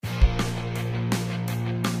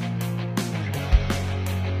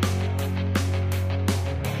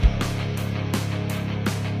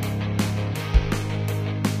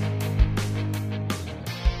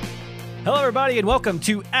everybody, and welcome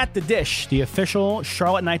to At the Dish, the official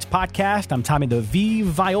Charlotte Knights podcast. I'm Tommy the V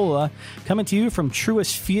Viola, coming to you from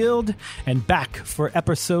Truist Field and back for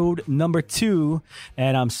episode number 2.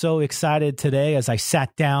 And I'm so excited today as I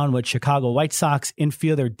sat down with Chicago White Sox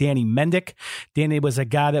infielder Danny Mendick. Danny was a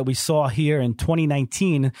guy that we saw here in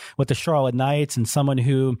 2019 with the Charlotte Knights, and someone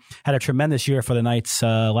who had a tremendous year for the Knights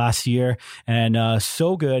last year, and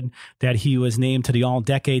so good that he was named to the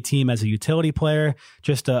All-Decade team as a utility player.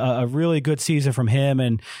 Just a really good season from him.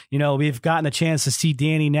 And, you know, we've gotten a chance to see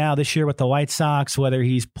Danny now this year with the White Sox, whether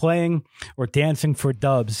he's playing or dancing for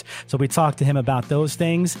dubs. So we talked to him about those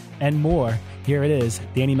things and more. Here it is,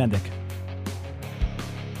 Danny Mendick.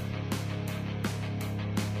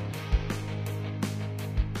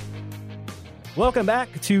 Welcome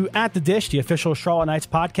back to At the Dish, the official Charlotte Knights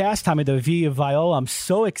podcast. Tommy the V of Viola. I'm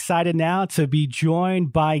so excited now to be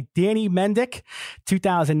joined by Danny Mendick,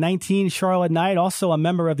 2019 Charlotte Knight, also a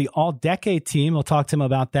member of the All-Decade team. We'll talk to him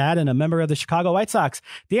about that, and a member of the Chicago White Sox.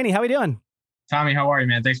 Danny, how are we doing? Tommy, how are you,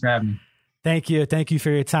 man? Thanks for having me. Thank you. Thank you for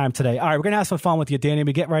your time today. All right, we're going to have some fun with you, Danny.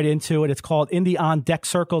 We get right into it. It's called In the On Deck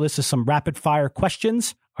Circle. This is some rapid fire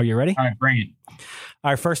questions. Are you ready? All right, bring it.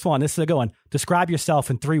 All right, first one. This is a good one. Describe yourself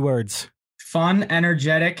in 3 words. Fun,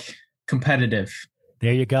 energetic, competitive.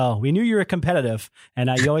 There you go. We knew you were competitive, and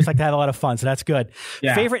you always like to have a lot of fun, so that's good.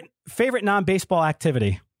 Yeah. Favorite non-baseball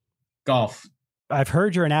activity? Golf. I've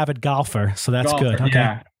heard you're an avid golfer, so that's good. Okay.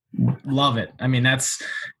 Yeah. Love it. I mean, that's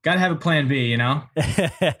got to have a plan B, you know?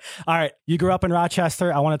 All right. You grew up in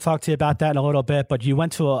Rochester. I want to talk to you about that in a little bit, but you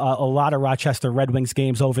went to a lot of Rochester Red Wings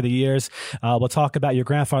games over the years. We'll talk about your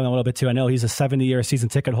grandfather in a little bit too. I know he's a 70-year season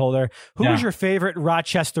ticket holder. Who was your favorite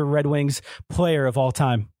Rochester Red Wings player of all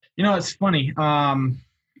time? You know, it's funny. I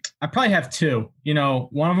probably have 2. You know,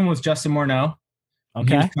 one of them was Justin Morneau. Okay.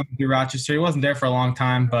 He was coming through Rochester. He wasn't there for a long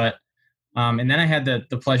time, but and then I had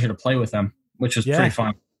the pleasure to play with him, which was pretty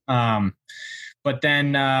fun. But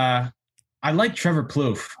then I like Trevor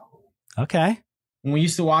Plouffe. Okay. When we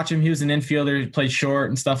used to watch him, he was an infielder. He played short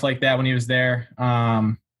and stuff like that when he was there.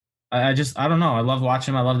 I don't know. I loved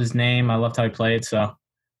watching him. I loved his name. I loved how he played. So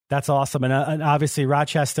that's awesome. And obviously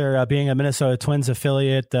Rochester being a Minnesota Twins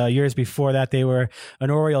affiliate, years before that, they were an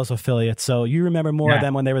Orioles affiliate. So you remember more of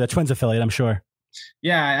them when they were the Twins affiliate, I'm sure.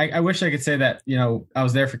 Yeah, I wish I could say that, you know, I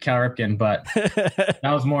was there for Cal Ripken, but that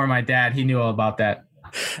was more my dad. He knew all about that.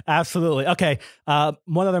 Absolutely. Okay.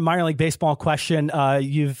 One other minor league baseball question.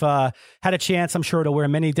 You've had a chance, I'm sure, to wear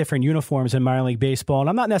many different uniforms in minor league baseball. And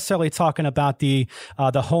I'm not necessarily talking about the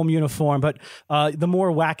home uniform, but the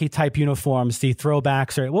more wacky type uniforms, the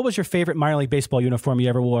throwbacks. Or what was your favorite minor league baseball uniform you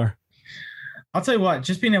ever wore? I'll tell you what,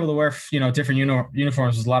 just being able to wear, you know, different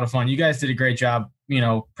uniforms was a lot of fun. You guys did a great job, you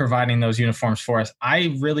know, providing those uniforms for us.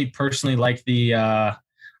 I really personally like the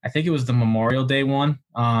I think it was the Memorial Day one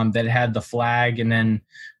that had the flag, and then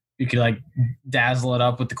you could like dazzle it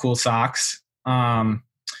up with the cool socks.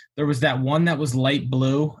 There was that one that was light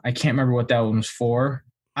blue. I can't remember what that one was for.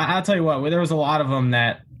 I'll tell you what, there was a lot of them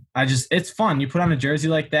that it's fun. You put on a jersey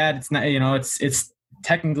like that. It's not, you know, it's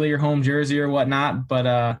technically your home jersey or whatnot,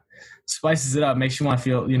 but spices it up, makes you want to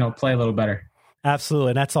feel, you know, play a little better. Absolutely.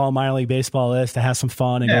 And that's all minor league baseball is, to have some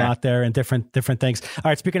fun and go out there and different things. All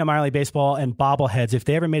right. Speaking of minor league baseball and bobbleheads, if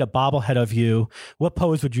they ever made a bobblehead of you, what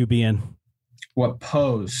pose would you be in? What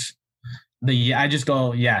pose? I just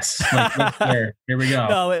go, yes. Here we go.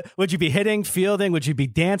 No, would you be hitting, fielding? Would you be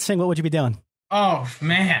dancing? What would you be doing? Oh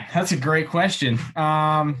man, that's a great question.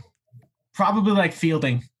 Probably like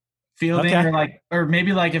fielding, okay. or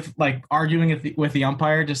maybe like if like arguing with the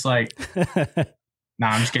umpire, just like, nah,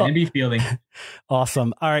 I'm just kidding. It'd be fielding.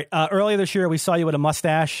 Awesome. All right. Earlier this year, we saw you with a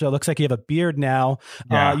mustache. So it looks like you have a beard now.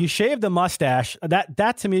 Yeah. You shaved the mustache.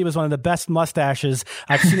 That to me was one of the best mustaches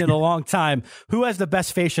I've seen in a long time. Who has the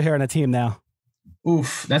best facial hair on the team now?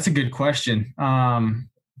 Oof, that's a good question.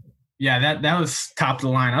 Yeah, that was top of the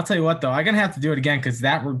line. I'll tell you what, though, I'm going to have to do it again because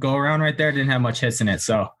that go around right there didn't have much hits in it.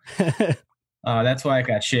 So that's why I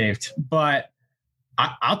got shaved. But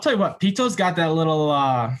I'll tell you what, Pito's got that little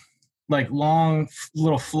like long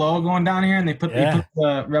little flow going down here, and they put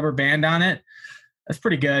the rubber band on it. That's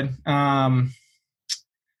pretty good. Everyone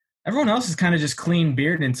else is kind of just clean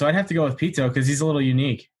beard, and so I'd have to go with Pito because he's a little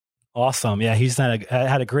unique. Awesome. Yeah, he's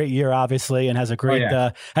had a great year, obviously, and has a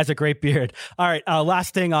great beard. All right,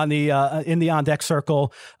 last thing on the in the on deck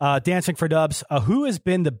circle, dancing for dubs. Who has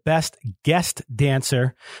been the best guest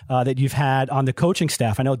dancer that you've had on the coaching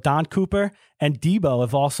staff? I know Don Cooper and Debo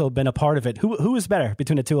have also been a part of it. Who is better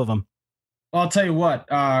between the two of them? Well, I'll tell you what.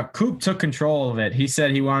 Coop took control of it. He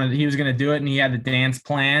said he was going to do it, and he had the dance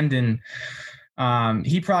planned, and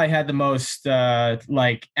he probably had the most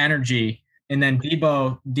like energy And then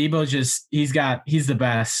Debo he's the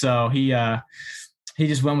best. So he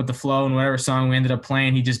just went with the flow, and whatever song we ended up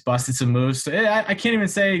playing, he just busted some moves. So I can't even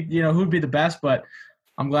say, who'd be the best, but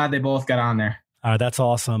I'm glad they both got on there. All right, that's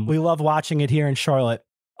awesome. We love watching it here in Charlotte.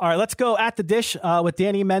 All right, let's go at the dish with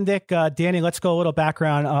Danny Mendick. Danny, let's go a little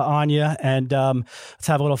background on you, and let's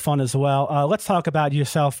have a little fun as well. Let's talk about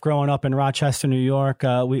yourself growing up in Rochester, New York.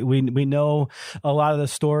 We know a lot of the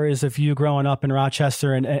stories of you growing up in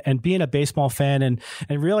Rochester and being a baseball fan, and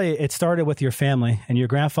really it started with your family and your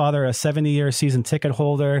grandfather, a 70-year season ticket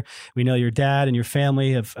holder. We know your dad and your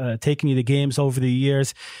family have taken you to games over the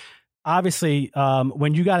years. Obviously,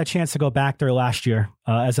 when you got a chance to go back there last year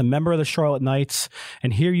as a member of the Charlotte Knights,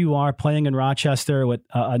 and here you are playing in Rochester with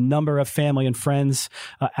a number of family and friends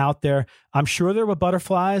out there, I'm sure there were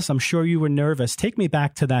butterflies. I'm sure you were nervous. Take me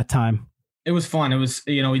back to that time. It was fun. It was,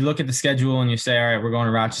 you look at the schedule and you say, all right, we're going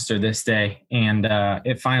to Rochester this day. And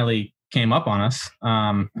it finally came up on us,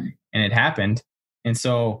 and it happened. And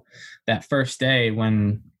so that first day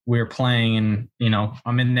when we were playing and,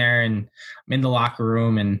 I'm in there and I'm in the locker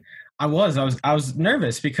room, and I was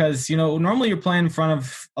nervous because, normally you're playing in front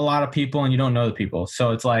of a lot of people and you don't know the people. So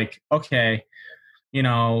it's like, okay,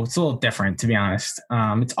 it's a little different, to be honest.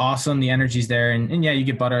 It's awesome. The energy's there. And yeah, you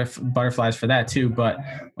get butterflies for that too. But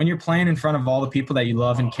when you're playing in front of all the people that you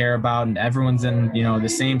love and care about, and everyone's in, the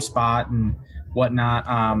same spot and whatnot,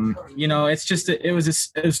 it's just, it was a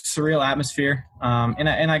surreal atmosphere. And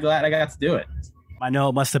I'm glad I got to do it. I know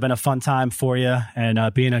it must have been a fun time for you,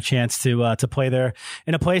 and being a chance to play there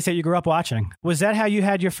in a place that you grew up watching. Was that how you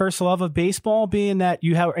had your first love of baseball, being that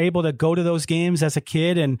you were able to go to those games as a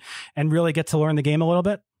kid and really get to learn the game a little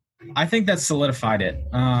bit? I think that solidified it.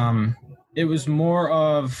 It was more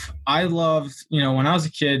of, I loved, when I was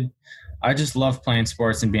a kid, I just loved playing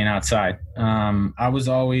sports and being outside. I was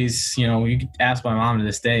always, you could ask my mom to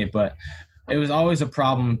this day, but it was always a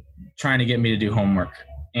problem trying to get me to do homework.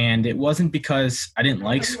 And it wasn't because I didn't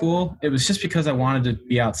like school. It was just because I wanted to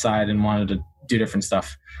be outside and wanted to do different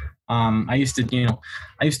stuff. I used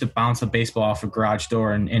to bounce a baseball off a garage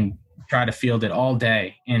door and try to field it all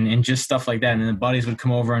day and just stuff like that. And then buddies would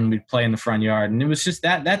come over and we'd play in the front yard. And it was just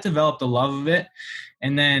that developed a love of it.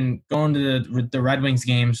 And then going to the Red Wings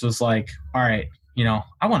games was like, all right,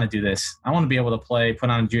 I want to do this. I want to be able to play, put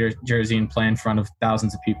on a jersey and play in front of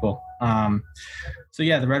thousands of people. So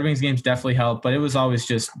yeah, the Red Wings games definitely helped, but it was always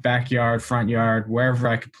just backyard, front yard, wherever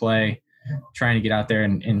I could play, trying to get out there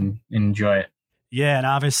and enjoy it. Yeah, and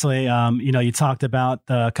obviously, you talked about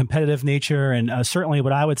the competitive nature, and certainly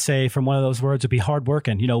what I would say from one of those words would be hard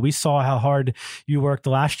working. We saw how hard you worked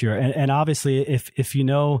last year, and obviously, if you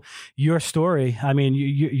know your story, I mean,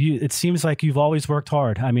 you it seems like you've always worked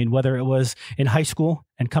hard. I mean, whether it was in high school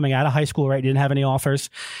and coming out of high school, right? You didn't have any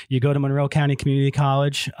offers. You go to Monroe County Community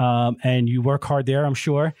College, and you work hard there, I'm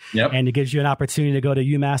sure. Yep. And it gives you an opportunity to go to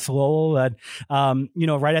UMass Lowell.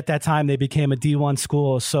 Right at that time, they became a D1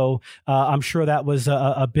 school. So I'm sure that was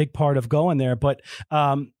a big part of going there. But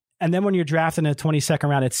and then when you're drafted in the 22nd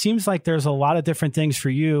round, it seems like there's a lot of different things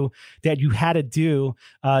for you that you had to do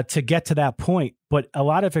to get to that point. But a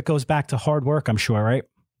lot of it goes back to hard work, I'm sure, right?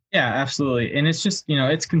 Yeah, absolutely. And it's just,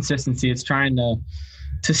 it's consistency. It's trying to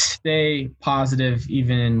stay positive,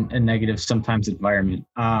 even in a negative sometimes environment.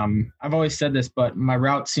 I've always said this, but my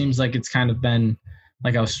route seems like it's kind of been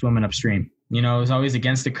like I was swimming upstream. It was always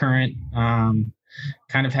against the current.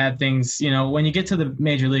 Kind of had things, when you get to the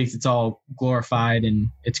major leagues, it's all glorified and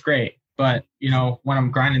it's great. But, when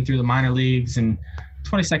I'm grinding through the minor leagues, and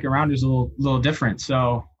 22nd round is a little different.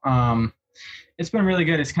 So it's been really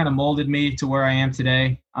good. It's kind of molded me to where I am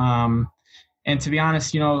today. And to be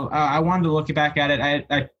honest, I wanted to look back at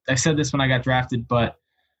it. I said this when I got drafted, but,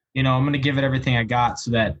 I'm going to give it everything I got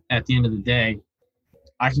so that at the end of the day,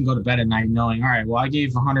 I can go to bed at night knowing, all right, well, I gave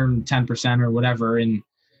 110% or whatever, and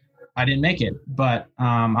I didn't make it, but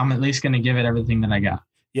I'm at least going to give it everything that I got.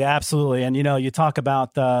 Yeah, absolutely. And, you talk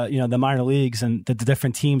about the minor leagues and the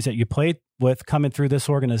different teams that you played with coming through this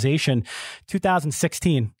organization.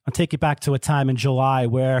 2016, I'll take you back to a time in July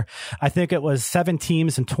where I think it was 7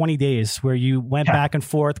 teams in 20 days where you went back and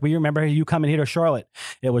forth. We remember you coming here to Charlotte.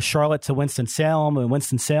 It was Charlotte to Winston-Salem, and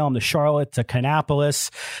Winston-Salem to Charlotte to Kannapolis.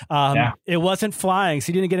 It wasn't flying, so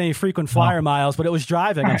you didn't get any frequent flyer miles, but it was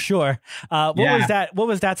driving, I'm sure. What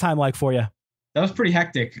was that time like for you? That was pretty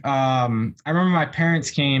hectic. I remember my parents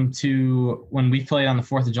came to when we played on the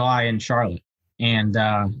 4th of July in Charlotte, and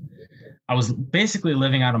I was basically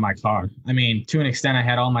living out of my car. I mean, to an extent, I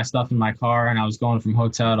had all my stuff in my car, and I was going from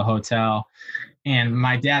hotel to hotel. And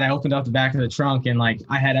my dad, I opened up the back of the trunk and like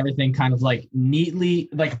I had everything kind of like neatly,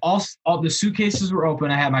 like all the suitcases were open.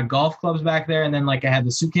 I had my golf clubs back there, and then like I had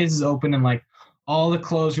the suitcases open, and like all the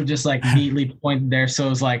clothes were just like neatly pointed there. So it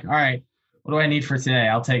was like, all right, what do I need for today?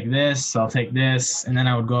 I'll take this, and then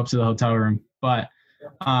I would go up to the hotel room. But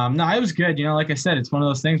no, it was good. You know, like I said, it's one of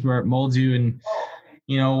those things where it molds you. And,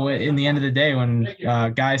 you know, in the end of the day, when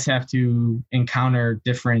guys have to encounter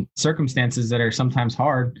different circumstances that are sometimes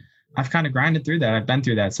hard, I've kind of grinded through that. I've been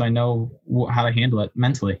through that. So I know how to handle it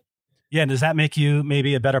mentally. Yeah. And does that make you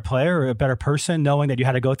maybe a better player or a better person knowing that you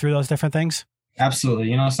had to go through those different things? Absolutely.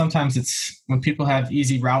 You know, sometimes it's when people have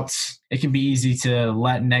easy routes, it can be easy to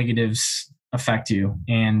let negatives affect you.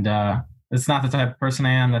 And it's not the type of person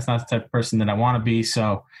I am. That's not the type of person that I want to be.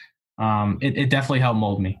 So it definitely helped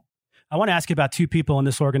mold me. I want to ask you about two people in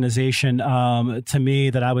this organization, to me,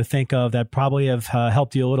 that I would think of that probably have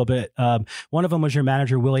helped you a little bit. One of them was your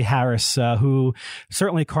manager, Willie Harris, who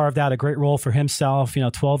certainly carved out a great role for himself,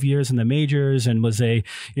 12 years in the majors, and was a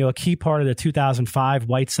key part of the 2005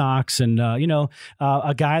 White Sox, and,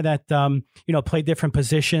 a guy that, played different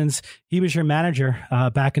positions. He was your manager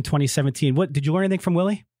back in 2017. What did you learn anything from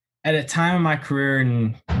Willie? At a time in my career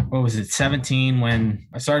in, 17, when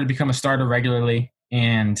I started to become a starter regularly,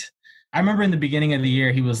 and I remember in the beginning of the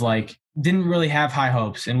year, he was like, didn't really have high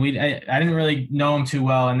hopes. And I didn't really know him too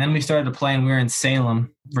well. And then we started to play, and we were in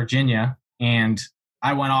Salem, Virginia. And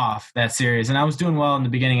I went off that series. And I was doing well in the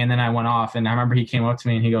beginning, and then I went off. And I remember he came up to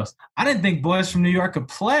me and he goes, I didn't think boys from New York could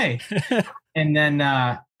play. And then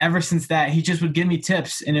ever since that, he just would give me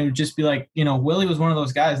tips. And it would just be like, Willie was one of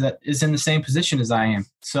those guys that is in the same position as I am.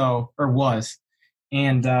 Or was.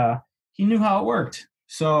 And he knew how it worked.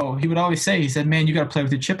 So he would always say, he said, man, you got to play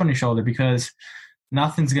with a chip on your shoulder, because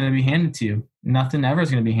nothing's going to be handed to you. Nothing ever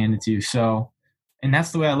is going to be handed to you. So, and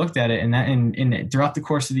that's the way I looked at it. And throughout the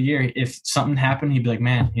course of the year, if something happened, he'd be like,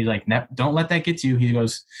 man, don't let that get to you. He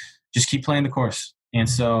goes, just keep playing the course. And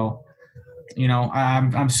so,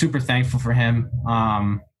 I'm super thankful for him.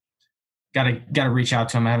 Got to reach out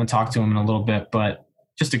to him. I haven't talked to him in a little bit, but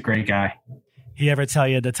just a great guy. He ever tell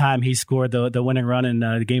you the time he scored the winning run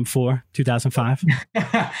in Game 4, 2005?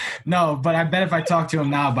 No, but I bet if I talked to him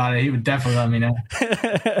now about it, he would definitely let me know.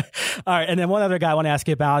 All right, and then one other guy I want to ask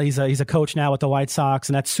you about. He's a coach now with the White Sox,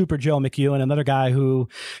 and that's Super Joe McEwen, another guy who,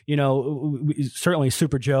 certainly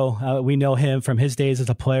Super Joe. We know him from his days as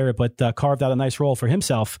a player, but carved out a nice role for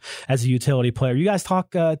himself as a utility player. You guys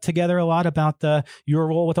talk together a lot about your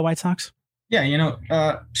role with the White Sox? Yeah,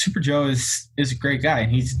 Super Joe is a great guy,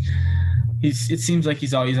 and it seems like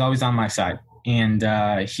he's always on my side,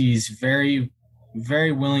 and he's very,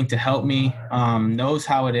 very willing to help me. Knows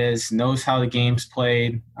how it is, knows how the game's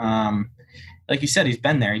played. Like you said, he's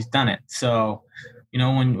been there, he's done it. So,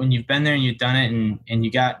 when you've been there and you've done it, and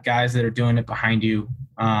you got guys that are doing it behind you,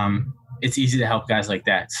 it's easy to help guys like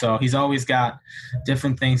that. So he's always got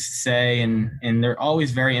different things to say, and they're always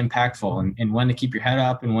very impactful, and when to keep your head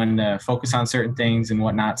up and when to focus on certain things and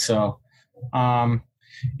whatnot. So,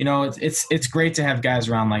 it's great to have guys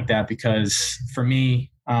around like that, because for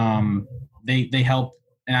me, they help,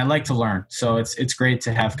 and I like to learn. So it's great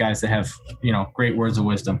to have guys that have, great words of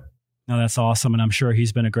wisdom. No, that's awesome. And I'm sure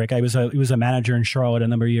he's been a great guy. He was a manager in Charlotte a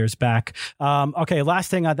number of years back. Okay.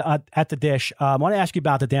 Last thing at the dish. I want to ask you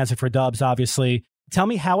about the Dancing for Dubs, obviously. Tell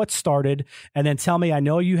me how it started, and then tell me, I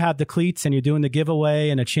know you have the cleats and you're doing the giveaway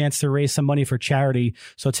and a chance to raise some money for charity.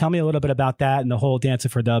 So tell me a little bit about that and the whole Dancing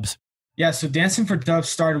for Dubs. Yeah, so Dancing for Dubs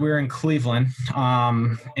started, we were in Cleveland,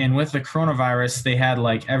 and with the coronavirus, they had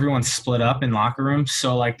everyone split up in locker rooms.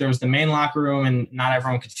 So there was the main locker room, and not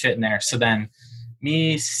everyone could fit in there. So then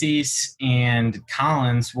me, Cease, and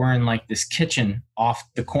Collins were in this kitchen off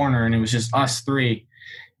the corner, and it was just us three.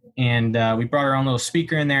 And we brought our own little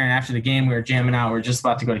speaker in there, and after the game, we were jamming out. We were just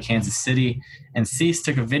about to go to Kansas City, and Cease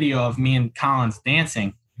took a video of me and Collins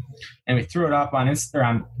dancing. And we threw it up on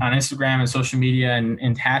Instagram and social media,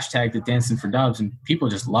 and hashtagged it Dancing for Dubs, and people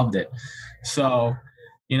just loved it. So,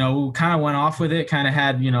 we kind of went off with it, kind of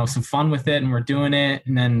had, some fun with it, and we're doing it.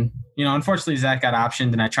 And then, unfortunately Zach got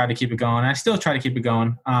optioned, and I tried to keep it going. I still try to keep it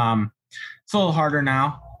going. It's a little harder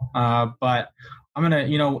now, but I'm going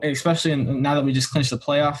to, especially now that we just clinched the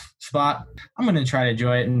playoff spot, I'm going to try to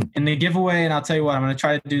enjoy it. And the giveaway, and I'll tell you what, I'm going to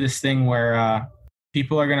try to do this thing where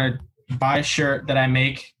people are going to buy a shirt that I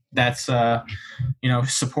make that's,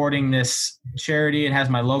 supporting this charity. It has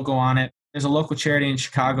my logo on it. There's a local charity in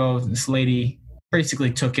Chicago. This lady,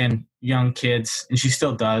 basically took in young kids, and she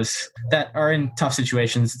still does, that are in tough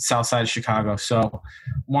situations south side of Chicago. So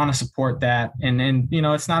want to support that. And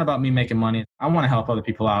it's not about me making money. I want to help other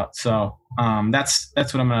people out. So that's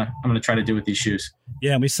what I'm gonna try to do with these shoes.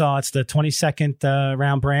 Yeah, and we saw it's the 22nd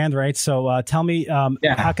round brand, right? So tell me,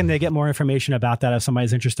 how can they get more information about that if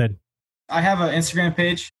somebody's interested? I have an Instagram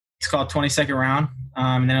page. It's called 22nd Round,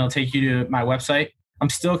 and then it'll take you to my website. I'm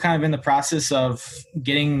still kind of in the process of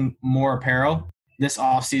getting more apparel. This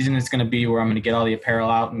off season is going to be where I'm going to get all the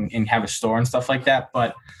apparel out and have a store and stuff like that.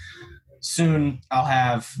 But soon I'll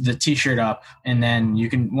have the t-shirt up, and then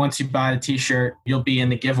once you buy the t-shirt, you'll be in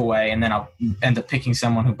the giveaway, and then I'll end up picking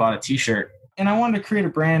someone who bought a t-shirt. And I wanted to create a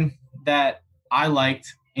brand that I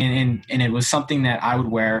liked, and it was something that I would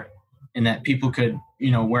wear and that people could,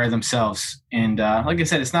 wear themselves. And like I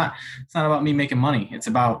said, it's not about me making money. It's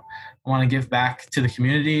about, I want to give back to the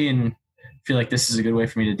community and feel like this is a good way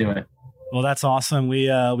for me to do it. Well, that's awesome. We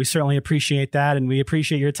certainly appreciate that, and we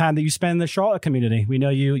appreciate your time that you spend in the Charlotte community. We know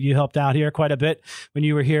you helped out here quite a bit when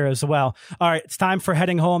you were here as well. All right, it's time for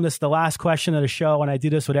heading home. This is the last question of the show, and I do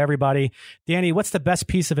this with everybody. Danny, what's the best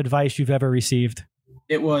piece of advice you've ever received?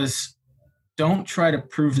 It was, don't try to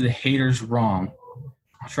prove the haters wrong.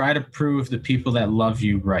 Try to prove the people that love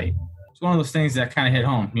you right. It's one of those things that kind of hit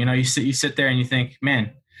home. You sit there and you think,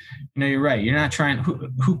 man, you're right. You're not trying.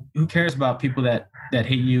 Who cares about people that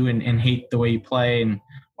hate you and hate the way you play? And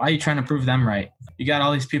why are you trying to prove them right? You got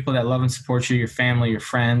all these people that love and support you, your family, your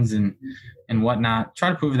friends, and whatnot. Try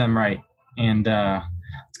to prove them right. And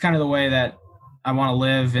it's kind of the way that I want to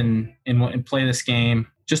live and play this game,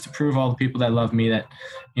 just to prove all the people that love me that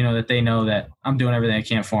they know that I'm doing everything I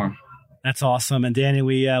can for them. That's awesome. And Danny,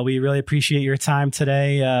 we really appreciate your time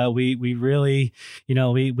today. We really,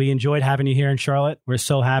 we enjoyed having you here in Charlotte. We're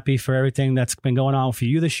so happy for everything that's been going on for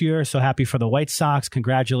you this year. So happy for the White Sox.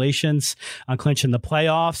 Congratulations on clinching the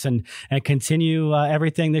playoffs and continue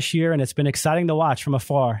everything this year. And it's been exciting to watch from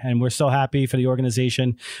afar. And we're so happy for the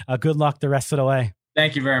organization. Good luck the rest of the way.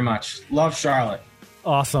 Thank you very much. Love Charlotte.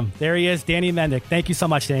 Awesome. There he is, Danny Mendick. Thank you so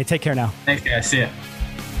much, Danny. Take care now. Thanks, guys. See ya.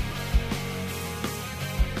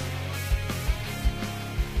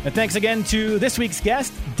 And thanks again to this week's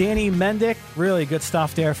guest, Danny Mendick. Really good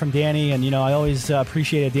stuff there from Danny. And, I always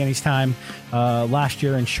appreciated Danny's time last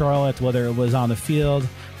year in Charlotte, whether it was on the field,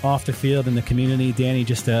 off the field, in the community. Danny,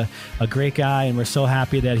 just a great guy. And we're so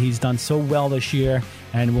happy that he's done so well this year.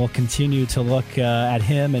 And we'll continue to look at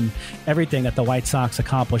him and everything that the White Sox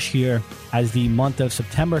accomplish here as the month of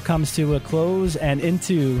September comes to a close and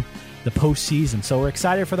into the postseason. So we're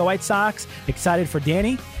excited for the White Sox, excited for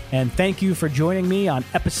Danny. And thank you for joining me on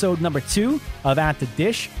episode number 2 of At the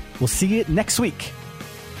Dish. We'll see you next week.